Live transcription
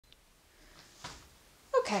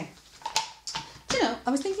Okay. You know,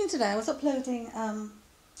 I was thinking today, I was uploading,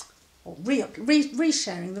 or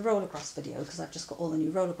resharing the rollergraph video, because I've just got all the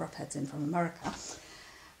new rollergraph heads in from America,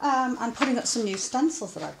 and putting up some new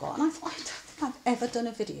stencils that I've got. And I thought, I don't think I've ever done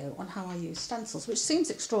a video on how I use stencils, which seems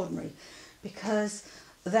extraordinary, because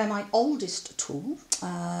they're my oldest tool,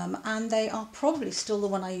 and they are probably still the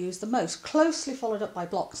one I use the most, closely followed up by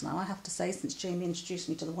blocks now, I have to say, since Jamie introduced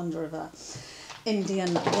me to the wonder of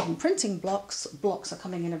Indian wooden printing blocks. Blocks are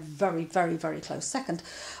coming in a very, very, very close second.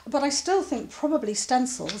 But I still think probably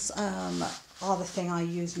stencils are the thing I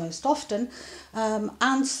use most often,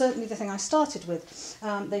 and certainly the thing I started with.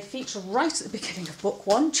 They feature right at the beginning of book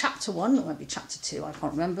 1, chapter 1, or maybe chapter 2, I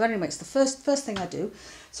can't remember. But anyway, it's the first thing I do.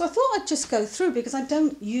 So I thought I'd just go through, because I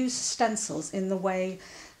don't use stencils in the way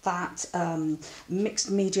that mixed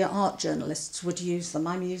media art journalists would use them.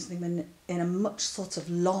 I'm using them in a much sort of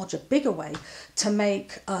larger, bigger way to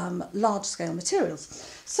make large scale materials.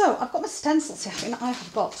 So I've got my stencils here. I mean, I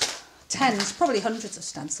have got tens, probably hundreds of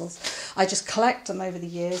stencils. I just collect them over the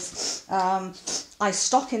years. I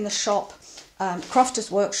stock in the shop Crafters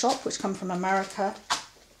Workshop, which come from America.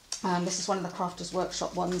 This is one of the Crafters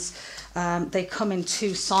Workshop ones. They come in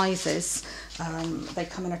 2 sizes. They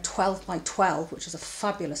come in a 12 by 12, which is a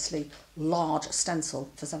fabulously large stencil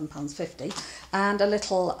for £7.50, and a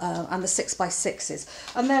little, and the 6 by 6s.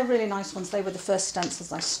 And they're really nice ones. They were the first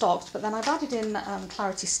stencils I stocked, but then I've added in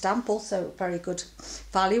Clarity Stamp, also very good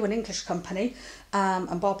value, an English company,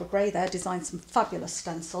 and Barbara Gray there designed some fabulous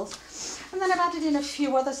stencils. And then I've added in a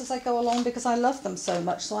few others as I go along, because I love them so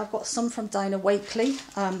much. So I've got some from Dinah Wakely,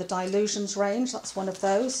 the Dilutions range, that's one of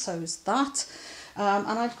those, so is that.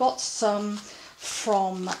 And I've got some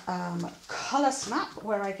from Colour Snap,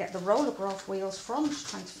 where I get the rollergraph wheels from. Just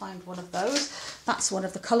trying to find one of those. That's one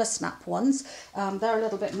of the Colour Snap ones. They're a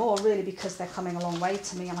little bit more, really, because they're coming a long way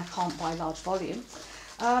to me and I can't buy large volume.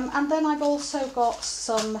 And then I've also got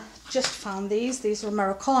some, just found these are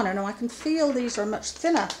Americana. Now I can feel these are a much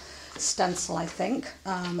thinner stencil, I think,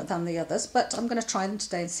 than the others, but I'm going to try them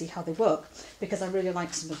today and see how they work, because I really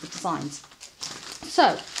like some of the designs.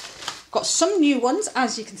 So, got some new ones,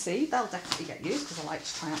 as you can see. They'll definitely get used, because I like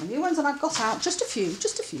to try out the new ones, and I've got out just a few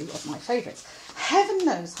of my favourites. Heaven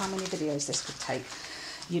knows how many videos this could take.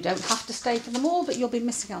 You don't have to stay for them all, but you'll be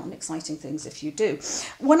missing out on exciting things if you do.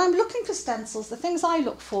 When I'm looking for stencils, the things I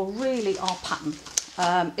look for really are pattern.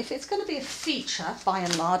 If it's going to be a feature, by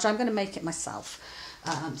and large, I'm going to make it myself.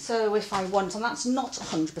 So if I want, and that's not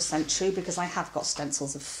 100% true, because I have got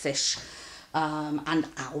stencils of fish and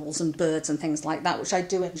owls and birds and things like that, which I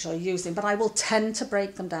do enjoy using, but I will tend to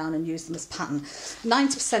break them down and use them as pattern.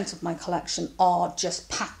 90% of my collection are just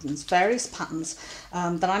patterns, various patterns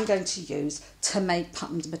that I'm going to use to make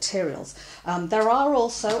patterned materials. There are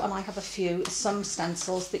also, and I have a few, some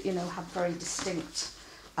stencils that, you know, have very distinct,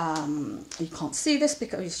 you can't see this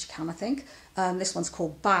because you can, I think. This one's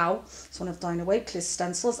called Bow. It's one of Dinah Wakely's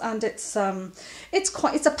stencils, and it's a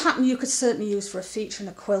pattern you could certainly use for a feature in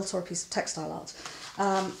a quilt or a piece of textile art.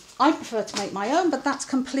 I prefer to make my own, but that's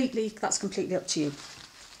completely up to you,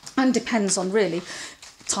 and depends on really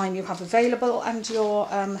time you have available and your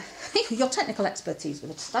your technical expertise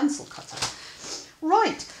with a stencil cutter.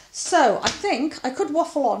 Right. So I think I could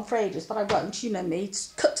waffle on for ages, but I won't. You know me,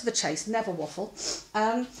 cut to the chase, never waffle.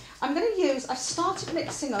 I'm going to use, I've started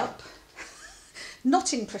mixing up,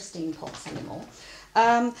 not in pristine pots anymore,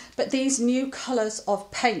 but these new colours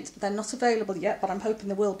of paint. They're not available yet, but I'm hoping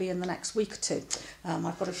they will be in the next week or 2.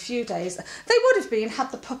 I've got a few days. They would have been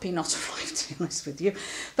had the puppy not arrived, to be honest with you.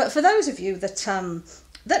 But for those of you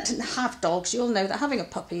that didn't have dogs, you'll know that having a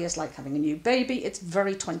puppy is like having a new baby. It's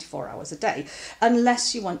very 24 hours a day,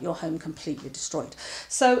 unless you want your home completely destroyed.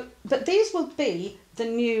 So, but these will be the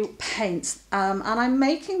new paints, and I'm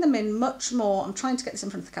making them in much more, I'm trying to get this in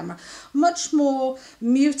front of the camera, much more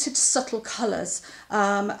muted, subtle colours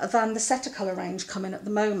than the Settercolour range come in at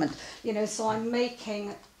the moment. You know, so I'm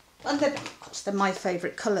making, and they're, of course, they're my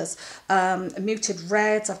favourite colours. Muted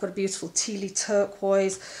reds, I've got a beautiful tealy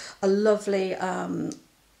turquoise, a lovely,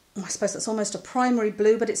 I suppose that's almost a primary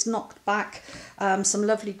blue, but it's knocked back, some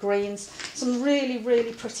lovely greens, some really,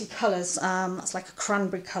 really pretty colours. That's like a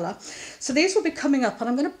cranberry colour. So these will be coming up, and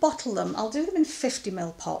I'm going to bottle them. I'll do them in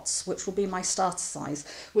 50ml pots, which will be my starter size,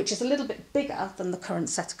 which is a little bit bigger than the current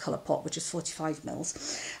Settercolour pot, which is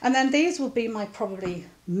 45ml. And then these will be my probably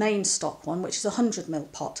main stock one, which is a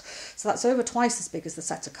 100ml pot. So that's over twice as big as the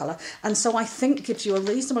Settercolour, and so I think gives you a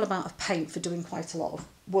reasonable amount of paint for doing quite a lot of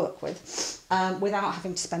work with, without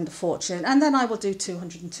having to spend a fortune. And then I will do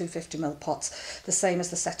 200 and 250ml pots, the same as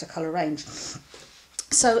the Settercolour range.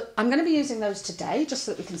 So I'm going to be using those today, just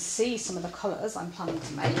so that we can see some of the colours I'm planning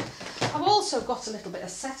to make. I've also got a little bit of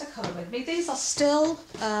Setter colour with me. These are still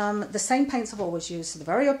the same paints I've always used, so the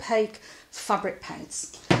very opaque fabric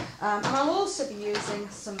paints. And I'll also be using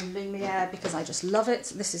some Lumiere because I just love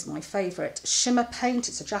it. This is my favourite shimmer paint.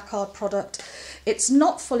 It's a Jacquard product. It's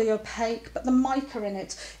not fully opaque, but the mica in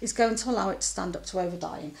it is going to allow it to stand up to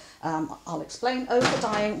over-dyeing. I'll explain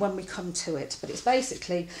over-dyeing when we come to it, but it's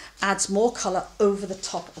basically adds more colour over the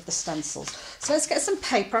top of the stencils. So let's get some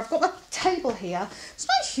paper. I've got my table here. It's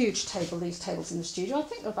not a huge table, these tables in the studio. I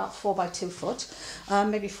think they're about 4 by 2 foot,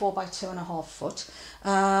 maybe 4 by 2.5 foot.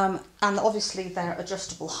 And obviously they're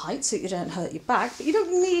adjustable height so you don't hurt your back, but you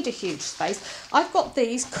don't need a huge space. I've got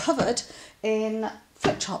these covered in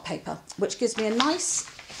flip chart paper, which gives me a nice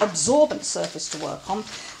absorbent surface to work on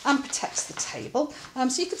and protects the table.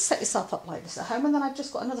 So you could set yourself up like this at home, and then I've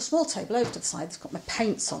just got another small table over to the side that's got my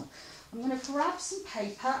paints on. I'm going to grab some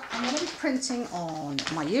paper. I'm going to be printing on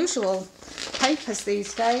my usual papers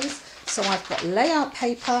these days. So I've got layout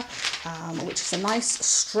paper, which is a nice,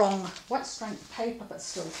 strong, wet strength paper, but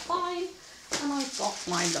still fine. And I've got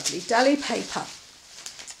my lovely deli paper,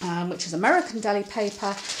 which is American deli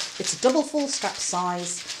paper. It's a double full step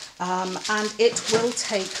size, and it will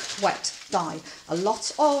take wet dye. A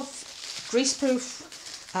lot of greaseproof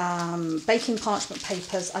baking parchment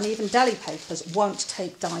papers and even deli papers won't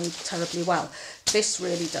take dye terribly well. This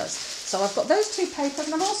really does. So I've got those two papers,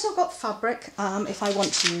 and I've also got fabric if I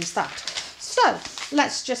want to use that. So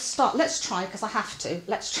let's just start. Let's try, because I have to.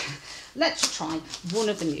 Let's try one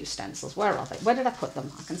of the new stencils. Where are they? Where did I put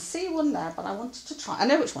them? I can see one there, but I wanted to try. I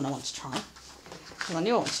know which one I want to try, because I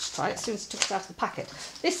knew I wanted to try it as soon as I took it out of the packet.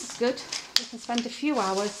 This is good. We can spend a few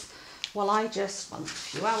hours while I just, well, a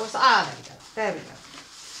few hours. Ah, there we go. There we go.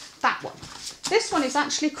 That one. This one is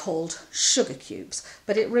actually called Sugar Cubes,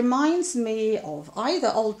 but it reminds me of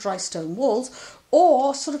either old dry stone walls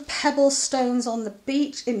or sort of pebble stones on the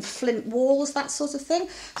beach in flint walls, that sort of thing.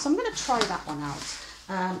 So I'm going to try that one out.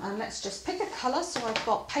 And let's just pick a colour. So I've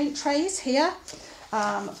got paint trays here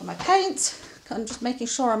for my paint. I'm just making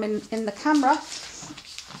sure I'm in the camera.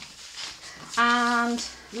 And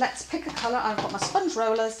let's pick a colour. I've got my sponge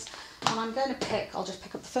rollers, and I'm going to pick, I'll just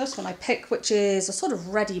pick up the first one I pick, which is a sort of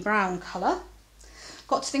reddy brown colour.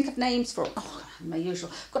 Got to think of names for, my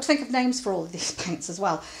usual, got to think of names for all of these paints as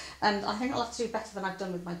well. And I think I'll have to do better than I've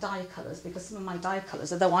done with my dye colours, because some of my dye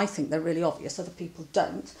colours, although I think they're really obvious, other people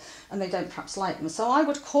don't, and they don't perhaps like them. So I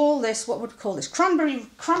would call this, what would we call this?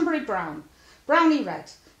 Cranberry brown, browny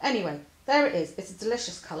red. Anyway, there it is. It's a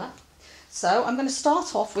delicious colour. So I'm going to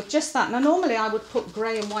start off with just that. Now normally I would put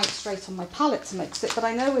grey and white straight on my palette to mix it, but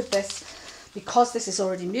I know with this, because this is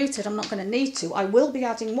already muted, I'm not going to need to. I will be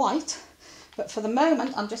adding white, but for the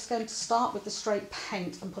moment I'm just going to start with the straight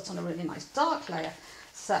paint and put on a really nice dark layer.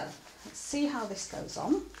 So let's see how this goes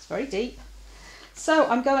on. It's very deep. So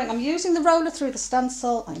I'm using the roller through the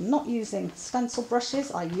stencil. I'm not using stencil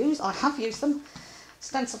brushes. I have used them,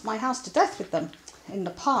 stenciled my house to death with them in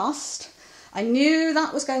the past. I knew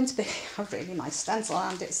that was going to be a really nice stencil,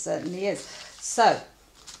 and it certainly is. So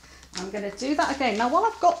I'm going to do that again. Now while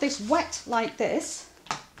I've got this wet like this,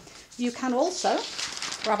 you can also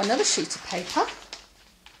grab another sheet of paper,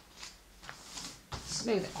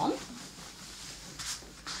 smooth it on,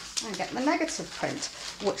 and get the negative print,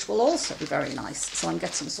 which will also be very nice. So I'm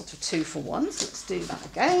getting sort of 2 for 1. So let's do that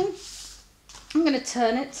again. I'm going to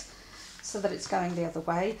turn it so that it's going the other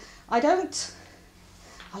way.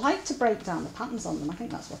 I like to break down the patterns on them. I think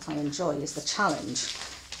that's what I enjoy, is the challenge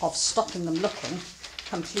of stopping them looking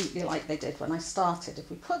completely like they did when I started. If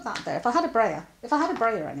we put that there, if I had a brayer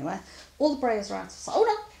anywhere, all the brayers are out of sight. Oh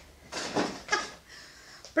no!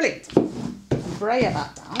 Brilliant. Brayer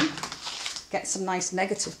that down. Get some nice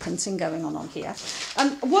negative printing going on here.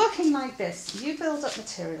 And working like this, you build up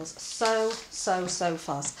materials so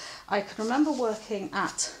fast. I can remember working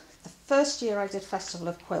at the first year I did Festival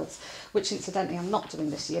of Quilts, which incidentally I'm not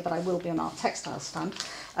doing this year, but I will be on Art Textile stand.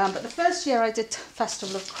 But the first year I did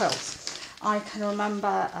Festival of Quilts, I can remember,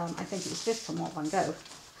 I think it was Viv from What Van Gogh,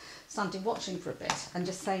 standing watching for a bit and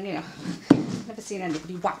just saying, you know, never seen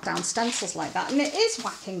anybody whack down stencils like that. And it is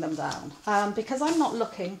whacking them down, because I'm not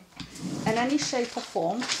looking in any shape or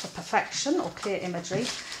form for perfection or clear imagery.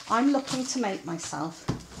 I'm looking to make myself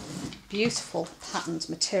beautiful patterned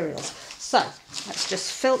materials. So let's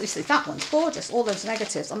just fill, you see that one's gorgeous, all those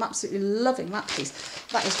negatives. I'm absolutely loving that piece.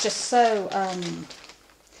 That is just so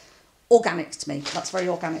organic to me. That's very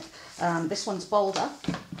organic. This one's bolder.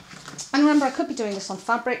 And remember, I could be doing this on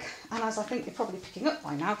fabric, and as I think you're probably picking up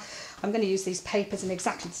by now, I'm going to use these papers in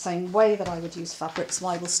exactly the same way that I would use fabric, so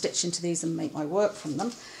I will stitch into these and make my work from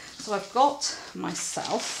them. So I've got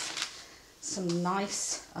myself a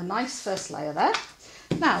nice first layer there.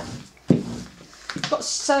 Now, got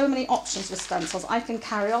so many options with stencils. I can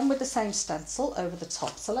carry on with the same stencil over the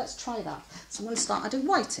top. So let's try that. So I'm going to start adding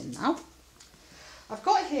white in now. I've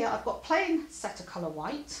got here, I've got plain Setter colour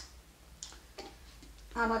white.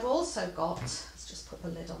 And I've also got, let's just put the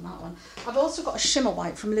lid on that one. I've also got a shimmer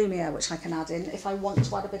white from Lumiere, which I can add in if I want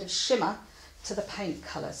to add a bit of shimmer to the paint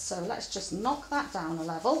colours. So let's just knock that down a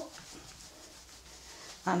level.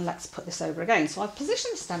 And let's put this over again. So I've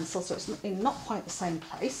positioned the stencil so it's in not quite the same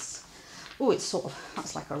place. Oh, it's sort of,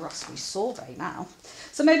 that's like a raspberry sorbet now.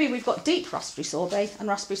 So maybe we've got deep raspberry sorbet and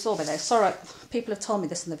raspberry sorbet there. Sorry, people have told me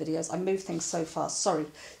this in the videos. I move things so fast. Sorry,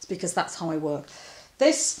 it's because that's how I work.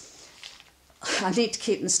 This, I need to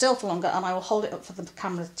keep them still for longer and I will hold it up for the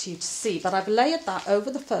camera to you to see. But I've layered that over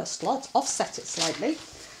the first lot, offset it slightly.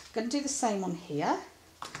 I'm going to do the same one here.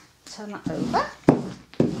 Turn that over.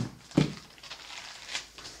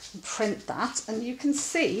 And print that. And you can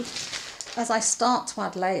see, as I start to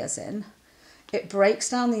add layers in, it breaks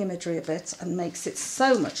down the imagery a bit and makes it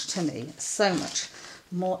so much, to me, so much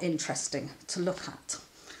more interesting to look at.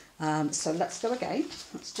 So let's go again.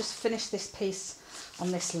 Let's just finish this piece on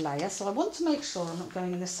this layer. So I want to make sure I'm not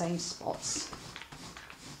going in the same spots.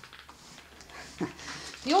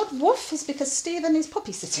 The odd woof is because Stephen is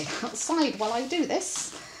puppy sitting outside while I do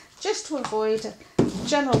this, just to avoid a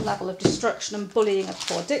general level of destruction and bullying of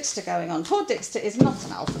poor Dixter going on. Poor Dixter is not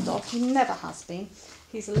an alpha dog. He never has been.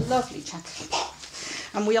 He's a lovely gentleman,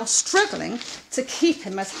 and we are struggling to keep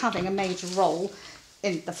him as having a major role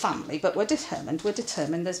in the family, but we're determined. We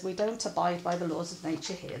don't abide by the laws of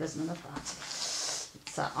nature here. There's none of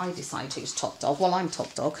that. I decide who's top dog. Well, I'm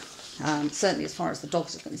top dog, certainly as far as the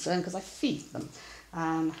dogs are concerned, because I feed them.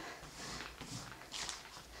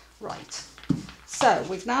 Right, so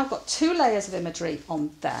we've now got 2 layers of imagery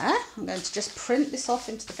on there. I'm going to just print this off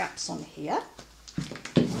into the gaps on here.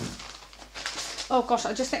 Oh gosh,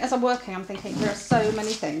 I just think as I'm working, I'm thinking there are so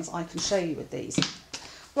many things I can show you with these.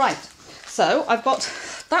 Right, so I've got,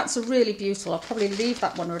 that's a really beautiful, I'll probably leave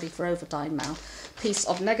that one ready for overdye now, piece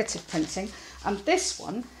of negative printing. And this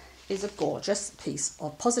one is a gorgeous piece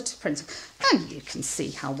of positive printing. And you can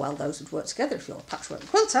see how well those would work together if you're a patchwork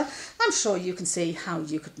quilter. I'm sure you can see how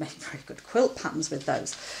you could make very good quilt patterns with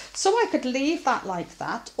those. So I could leave that like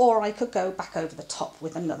that, or I could go back over the top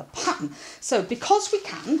with another pattern. So because we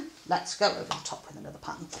can, let's go over the top with another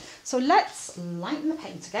pattern. So let's lighten the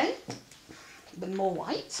paint again with more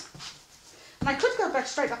white. And I could go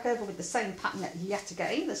straight back over with the same pattern yet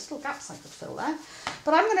again. There's still gaps I could fill there.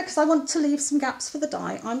 But I'm going to, because I want to leave some gaps for the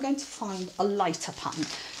dye, I'm going to find a lighter pattern.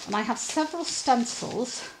 And I have several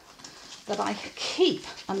stencils that I keep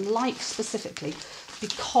and like specifically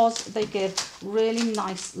because they give really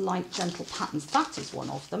nice, light, gentle patterns. That is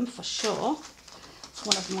one of them for sure. It's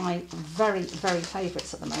one of my very, very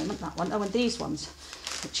favourites at the moment, that one. Oh, and these ones,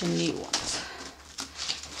 which are new ones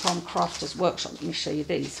from Crafters Workshop. Let me show you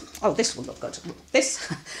these. Oh, this will look good.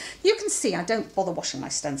 This, you can see I don't bother washing my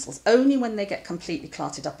stencils, only when they get completely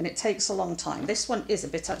clotted up, and it takes a long time. This one is a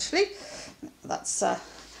bit actually. That's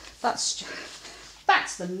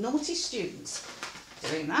the naughty students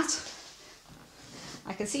doing that.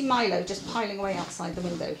 I can see Milo just piling away outside the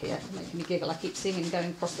window here, making me giggle. I keep seeing him going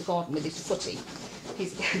across the garden with his footy.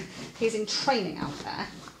 He's in training out there.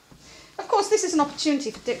 Of course, this is an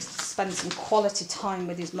opportunity for Dix to spend some quality time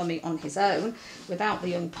with his mummy on his own without the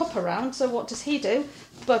young pup around. So what does he do?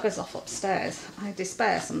 Buggers off upstairs. I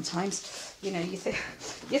despair sometimes. You know, you think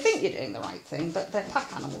you're doing the right thing, but they're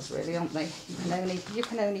pack animals really, aren't they? You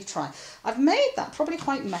can only try. I've made that probably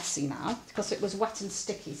quite messy now because it was wet and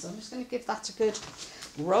sticky. So I'm just going to give that a good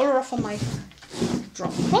roller off on my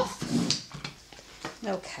drop cloth.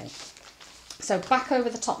 Okay. So back over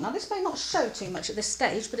the top. Now this may not show too much at this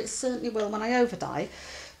stage, but it certainly will when I overdye,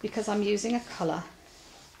 because I'm using a colour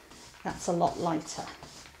that's a lot lighter.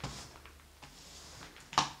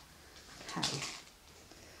 Okay.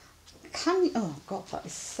 Oh God, that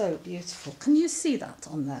is so beautiful. Can you see that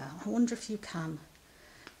on there? I wonder if you can.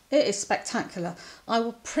 It is spectacular. I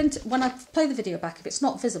will print, when I play the video back, if it's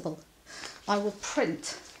not visible, I will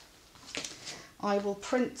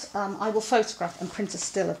photograph and print a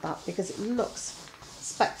still of that because it looks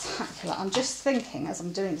spectacular. I'm just thinking as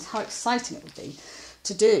I'm doing this how exciting it would be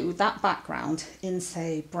to do that background in,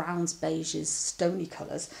 say, browns, beiges, stony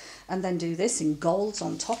colours, and then do this in golds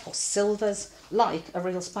on top or silvers like a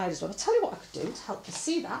real spider's web. I'll tell you what I could do to help you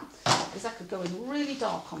see that is I could go in really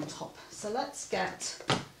dark on top. So let's get,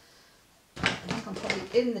 I think I'm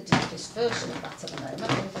probably in the deepest version of that at the moment, but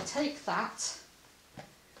if I take that,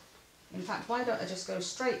 in fact, why don't I just go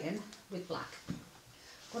straight in with black?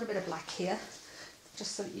 Got a bit of black here,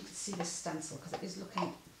 just so that you can see this stencil, because it is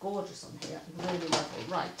looking gorgeous on here, really lovely.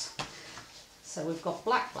 Right, So we've got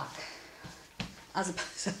black, black, as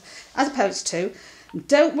opposed to,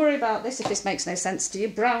 don't worry about this if this makes no sense to you,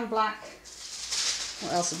 brown, black.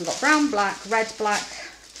 What else have we got? Brown, black, red, black,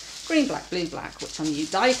 green, black, blue, black, which are new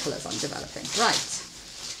dye colours I'm developing. Right,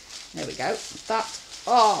 there we go. That,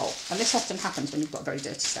 oh, and this often happens when you've got a very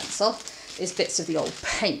dirty stencil, is bits of the old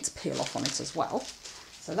paint peel off on it as well.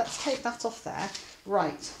 So let's take that off there.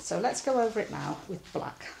 Right, so let's go over it now with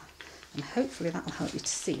black. And hopefully that will help you to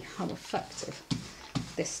see how effective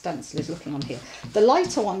this stencil is looking on here. The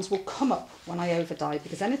lighter ones will come up when I over dye,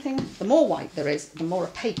 because anything, the more white there is, the more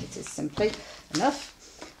opaque it is, simply enough,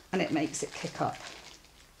 and it makes it kick up.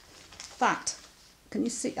 That, can you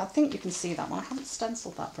see? I think you can see that one. I haven't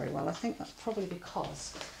stenciled that very well. I think that's probably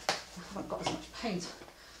because I haven't got as much paint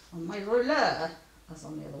on my roller as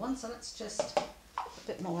on the other one. So let's just put a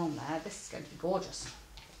bit more on there. This is going to be gorgeous.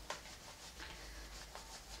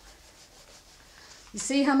 You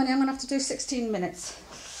see how many I'm going to have to do? 16 minutes.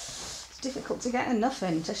 It's difficult to get enough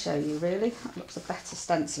in to show you, really. That looks a better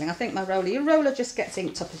stenciling. I think my roller, your roller just gets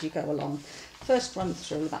inked up as you go along. First run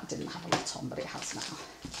through, that didn't have a lot on, but it has now.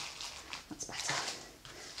 That's better.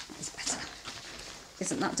 That is better.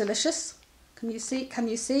 Isn't that delicious? Can you see? Can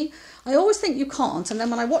you see? I always think you can't, and then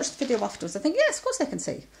when I watch the video afterwards, I think, yes, of course I can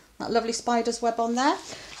see. That lovely spider's web on there.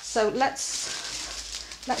 So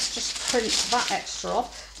let's just print that extra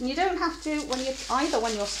off. And you don't have to, when you either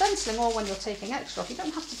when you're stenciling or when you're taking extra off, you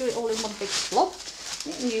don't have to do it all in one big blob.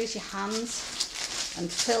 You can use your hands and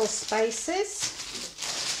fill spaces.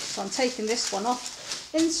 So I'm taking this one off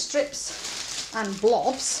in strips and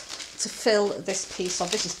blobs to fill this piece off.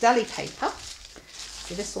 This is deli paper.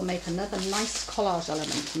 So this will make another nice collage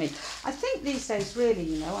element for me. I think these days, really,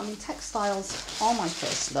 you know, I mean, textiles are my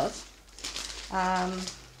first love.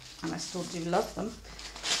 And I still do love them.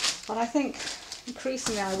 But I think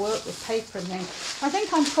increasingly I work with paper and things. I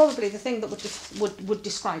think I'm probably the thing that would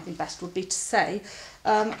describe me best would be to say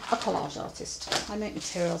a collage artist. I make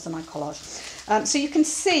materials and I collage. So you can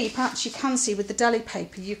see, perhaps you can see with the deli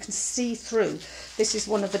paper, you can see through. This is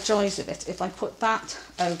one of the joys of it. If I put that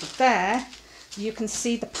over there, you can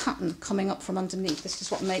see the pattern coming up from underneath. This is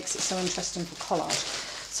what makes it so interesting for collage.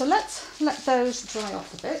 So let's let those dry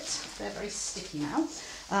off a bit. They're very sticky now.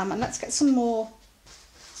 And let's get some more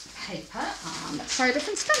paper and let's try a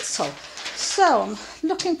different stencil. So I'm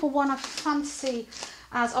looking for one I fancy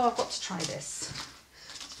as, oh, I've got to try this.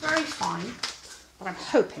 It's very fine, but I'm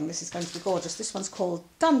hoping this is going to be gorgeous. This one's called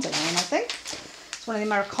Dandelion, I think. It's one of the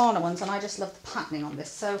Americana ones, and I just love the patterning on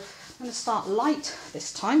this. So I'm going to start light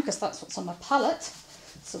this time because that's what's on my palette.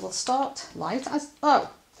 So we'll start light as,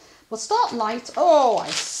 we'll start light. Oh, I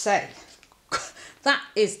say, that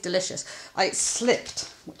is delicious. I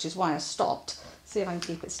slipped, which is why I stopped. See if I can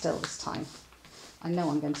keep it still this time. I know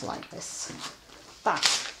I'm going to like this. That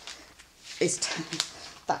is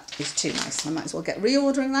too nice. I might as well get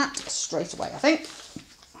reordering that straight away, I think.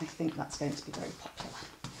 I think that's going to be very popular.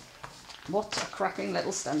 What a cracking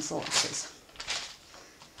little stencil it is.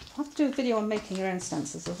 I'll have to do a video on making your own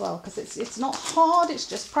stencils as well, because it's not hard, it's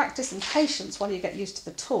just practice and patience while you get used to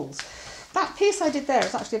the tools. That piece I did there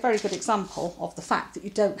is actually a very good example of the fact that you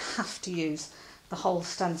don't have to use the whole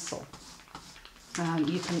stencil.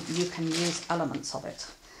 You can use elements of it.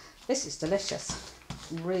 This is delicious,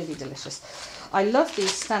 really delicious. I love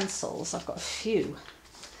these stencils. I've got a few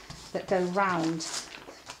that go round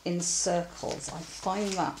in circles. I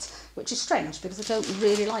find that, which is strange because I don't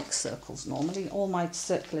really like circles normally. All my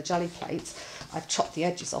circular jelly plates, I've chopped the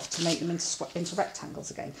edges off to make them into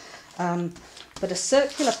rectangles again. But a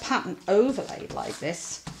circular pattern overlaid like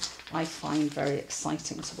this, I find very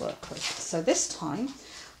exciting to work with. So this time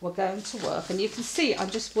we're going to work, and you can see I'm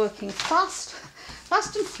just working fast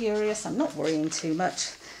and furious. I'm not worrying too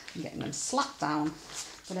much. I'm getting them slapped down.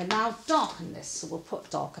 I'm going to now darken this, so we'll put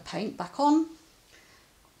darker paint back on.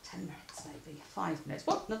 10 minutes maybe, 5 minutes.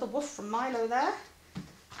 What, another woof from Milo there.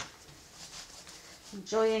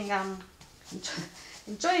 Enjoying a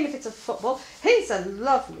bit of football. He's a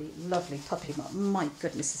lovely, lovely puppy. My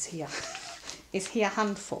goodness, is he a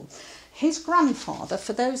handful. His grandfather,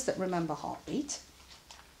 for those that remember Heartbeat,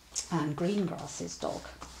 and Greengrass's dog,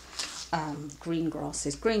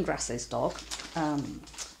 Greengrass's dog,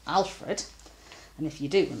 Alfred, and if you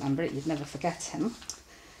do remember it, you'd never forget him.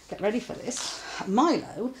 Get ready for this.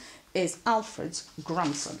 Milo is Alfred's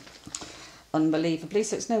grandson, unbelievably,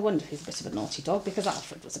 so it's no wonder he's a bit of a naughty dog, because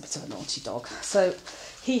Alfred was a bit of a naughty dog. So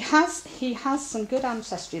he has some good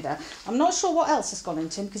ancestry there. I'm not sure what else has gone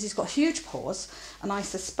into him because he's got huge paws, and I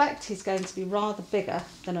suspect he's going to be rather bigger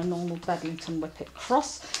than a normal Bedlington Whippet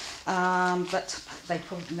cross, but they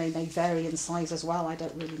may vary in size as well. I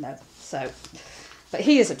don't really know. So But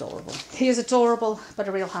he is adorable. He is adorable, but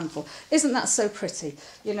a real handful. Isn't that so pretty?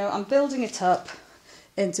 You know, I'm building it up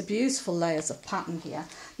into beautiful layers of pattern here.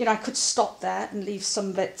 You know, I could stop there and leave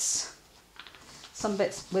some bits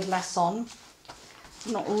with less on.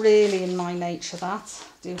 Not really in my nature, that.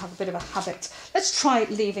 I do have a bit of a habit. Let's try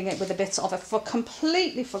leaving it with a bit of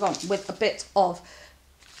completely forgotten, with a bit of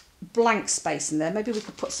blank space in there. Maybe we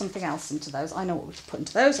could put something else into those. I know what we could put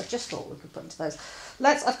into those. I just thought we could put into those.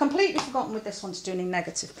 I've completely forgotten with this one to do any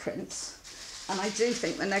negative prints. And I do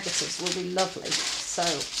think the negatives will be lovely. So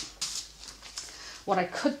what I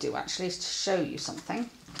could do actually is to show you something.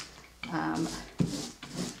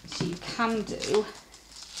 So you can do,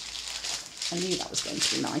 I knew that was going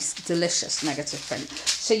to be nice, delicious negative print.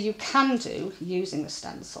 So you can do, using the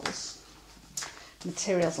stencils,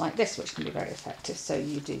 materials like this, which can be very effective. So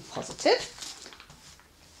you do positive.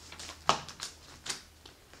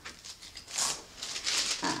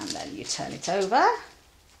 And then you turn it over.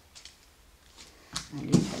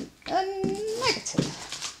 And you print a negative.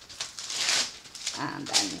 And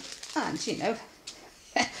then, and you know,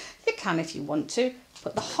 you can, if you want to,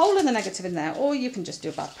 put the whole of the negative in there, or you can just do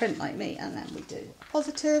a bad print like me, and then we do a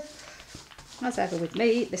positive. As ever with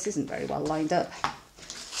me, this isn't very well lined up.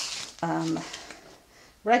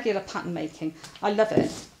 Regular pattern making, I love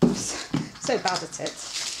it. I'm so bad at it.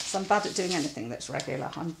 So I'm bad at doing anything that's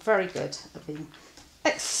regular. I'm very good at being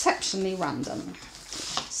exceptionally random.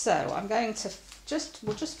 So I'm going to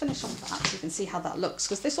we'll just finish on that so you can see how that looks,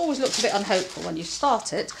 because this always looks a bit unhopeful when you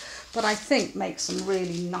start it, but I think makes some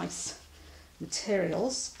really nice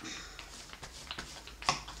materials.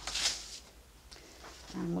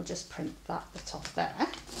 And we'll just print that bit off there.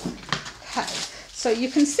 Okay, so you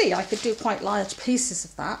can see I could do quite large pieces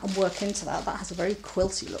of that and work into that. That has a very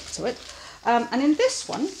quilty look to it. And in this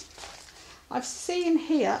one, I've seen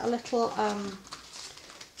here a little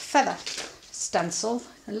feather stencil,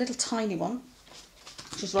 a little tiny one,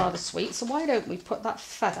 which is rather sweet. So why don't we put that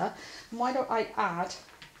feather, and why don't I add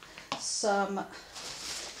some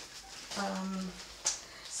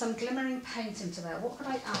glimmering paint into there? What could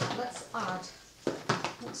I add? Let's add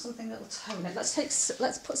something that'll tone it.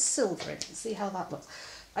 Let's put silver in and see how that looks.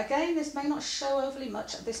 Again, this may not show overly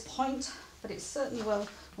much at this point, but it certainly will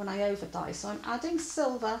when I over dye. So I'm adding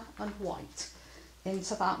silver and white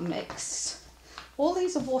into that mix. All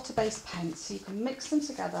these are water-based paints, so you can mix them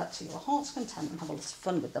together to your heart's content and have a lot of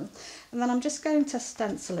fun with them. And then I'm just going to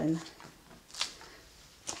stencil in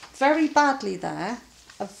very badly there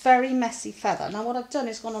a very messy feather. Now what I've done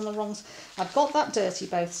is gone on the wrong, I've got that dirty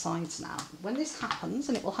both sides now. When this happens,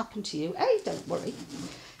 and it will happen to you, don't worry,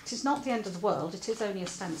 it is not the end of the world, it is only a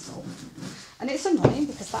stencil. And it's annoying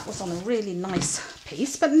because that was on a really nice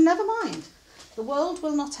piece, but never mind, the world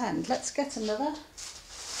will not end. Let's get another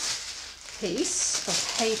piece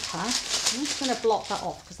of paper. I'm just going to block that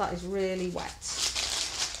off because that is really wet.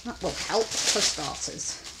 That will help for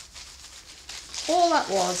starters. All that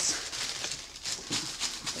was,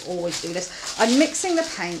 I always do this, I'm mixing the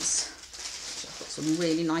paints. I've got some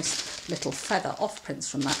really nice little feather off prints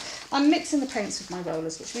from that. I'm mixing the paints with my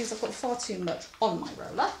rollers, which means I've got far too much on my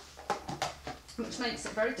roller, which makes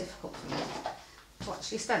it very difficult for me to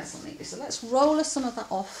actually stencil neatly. So let's roller some of that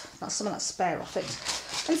off, some of that spare off it,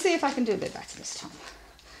 and see if I can do a bit better this time.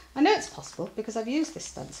 I know it's possible because I've used this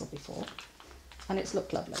stencil before and it's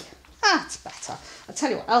looked lovely. That's better. I'll tell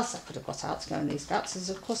you what else I could have got out to go in these gaps is,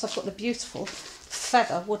 of course, I've got the beautiful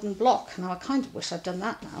feather wooden block. Now I kind of wish I'd done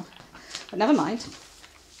that now, but never mind.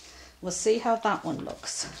 We'll see how that one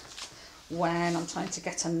looks when I'm trying to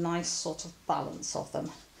get a nice sort of balance of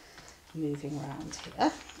them moving around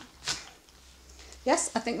here.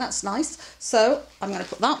 Yes, I think that's nice. So I'm going to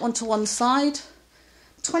put that one to one side.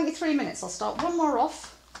 23 minutes. I'll start one more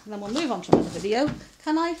off and then we'll move on to another video.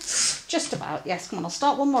 Can I? Just about. Yes, come on. I'll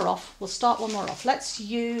start one more off. We'll start one more off. Let's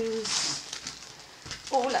use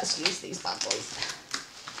these bad boys.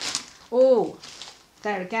 Oh,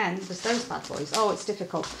 there again, there's those bad boys. Oh, it's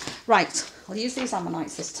difficult. Right, I'll use these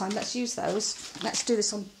ammonites this time. Let's use those. Let's do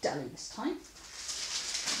this on deli this time.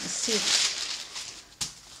 Let's see.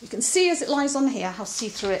 You can see as it lies on here how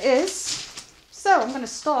see-through it is. So I'm going to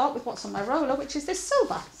start with what's on my roller, which is this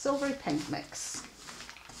silvery pink mix.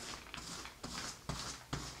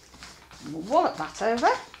 And we'll wallop that over.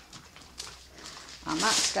 And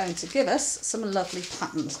that's going to give us some lovely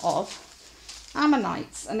patterns of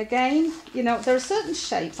ammonites. And again, you know, there are certain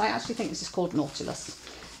shapes. I actually think this is called Nautilus.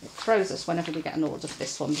 It throws us whenever we get an order for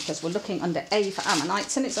this one because we're looking under A for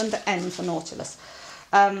ammonites and it's under N for Nautilus.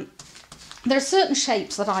 There are certain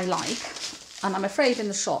shapes that I like, and I'm afraid in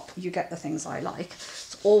the shop you get the things I like.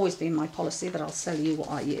 It's always been my policy that I'll sell you what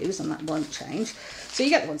I use, and that won't change. So you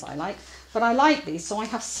get the ones I like. But I like these, so I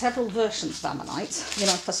have several versions of Ammonite. You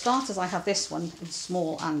know, for starters, I have this one in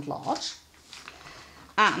small and large.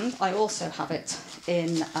 And I also have it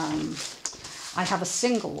in, I have a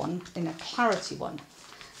single one in a clarity one,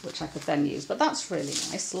 which I could then use. But that's really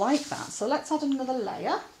nice, like that. So let's add another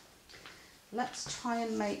layer. Let's try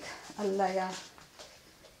and make a layer.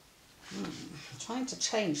 I'm trying to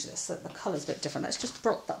change this so that the colour's a bit different. Let's just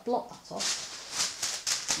block that off.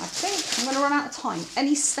 I think I'm going to run out of time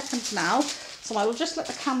any second now. So I will just let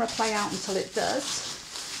the camera play out until it does.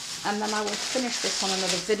 And then I will finish this on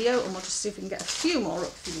another video and we'll just see if we can get a few more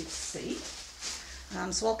up for you to see.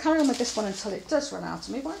 So I'll carry on with this one until it does run out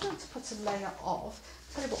of me. But I'm going to put a layer of,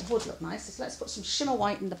 tell you what would look nice is let's put some shimmer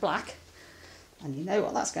white in the black. And you know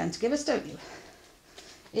what that's going to give us, don't you?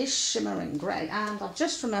 Is shimmering grey. And I've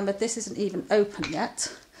just remembered this isn't even open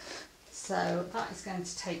yet. So that is going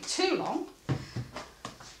to take too long.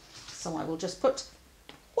 So I will just put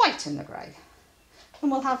white in the grey. And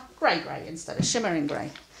we'll have grey instead of shimmering grey.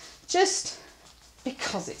 Just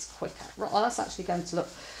because it's quicker. Right, well, that's actually going to look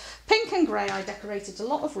pink and grey. I decorated a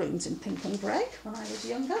lot of rooms in pink and grey when I was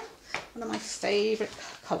younger. One of my favourite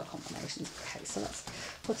colour combinations. Okay, so let's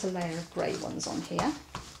put a layer of grey ones on here.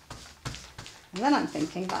 And then I'm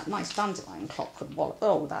thinking that nice dandelion clock could wallop.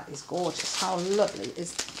 Oh, that is gorgeous. How lovely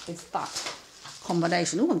is that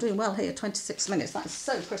combination? Oh, I'm doing well here, 26 minutes. That is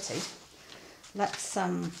so pretty. Let's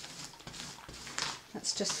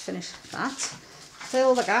just finish that.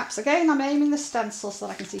 Fill the gaps. Again, I'm aiming the stencil so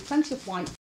that I can see plenty of white